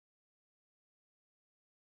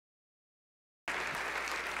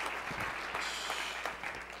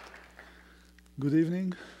Good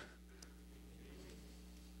evening.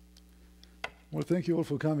 Well, thank you all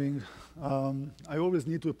for coming. I always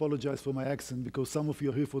need to apologize for my accent because some of you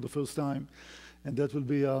are here for the first time, and that will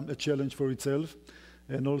be a challenge for itself.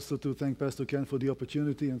 And also to thank Pastor Ken for the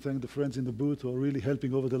opportunity and thank the friends in the booth who are really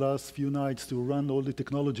helping over the last few nights to run all the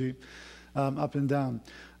technology up and down.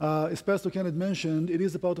 As Pastor Ken had mentioned, it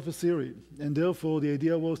is a part of a series, and therefore the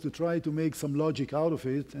idea was to try to make some logic out of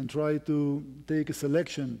it and try to take a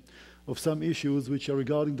selection of some issues which are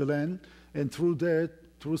regarding the land, and through that,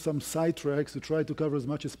 through some sidetracks, to try to cover as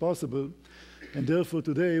much as possible. And therefore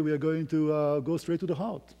today we are going to go straight to the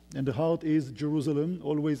heart. And the heart is Jerusalem,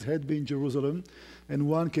 always had been Jerusalem. And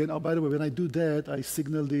one can, oh, by the way, when I do that, I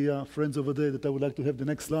signal the friends over there that I would like to have the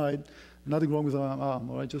next slide. Nothing wrong with my arm,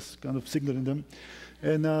 all right, just kind of signaling them.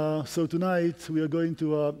 And so tonight we are going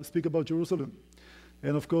to speak about Jerusalem.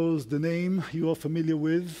 And of course, the name you are familiar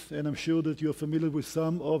with, and I'm sure that you are familiar with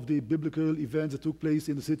some of the biblical events that took place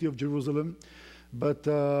in the city of Jerusalem. But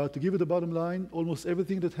to give you the bottom line, almost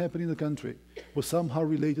everything that happened in the country was somehow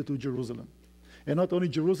related to Jerusalem. And not only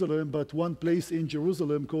Jerusalem, but one place in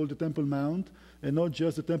Jerusalem called the Temple Mount, and not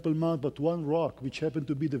just the Temple Mount, but one rock, which happened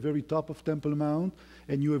to be the very top of Temple Mount,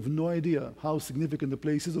 and you have no idea how significant the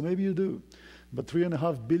place is, or maybe you do. But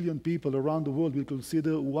 3.5 billion people around the world will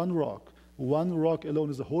consider one rock alone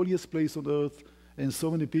is the holiest place on earth, and so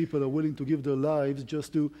many people are willing to give their lives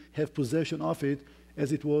just to have possession of it,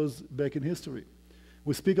 as it was back in history.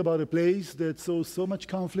 We speak about a place that saw so much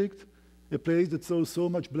conflict, a place that saw so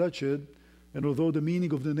much bloodshed, and although the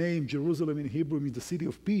meaning of the name Jerusalem in Hebrew means the city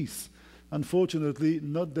of peace, unfortunately,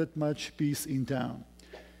 not that much peace in town.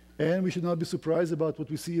 And we should not be surprised about what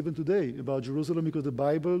we see even today about Jerusalem, because the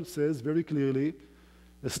Bible says very clearly,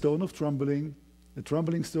 a stone of trembling, a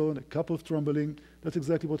trembling stone, a cup of trembling. That's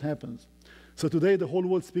exactly what happens. So today the whole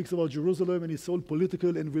world speaks about Jerusalem, and it's all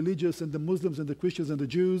political and religious, and the Muslims and the Christians and the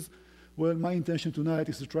Jews. Well, my intention tonight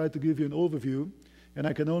is to try to give you an overview, and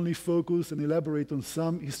I can only focus and elaborate on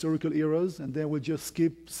some historical eras, and then we'll just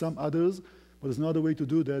skip some others, but there's not a way to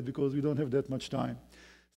do that because we don't have that much time.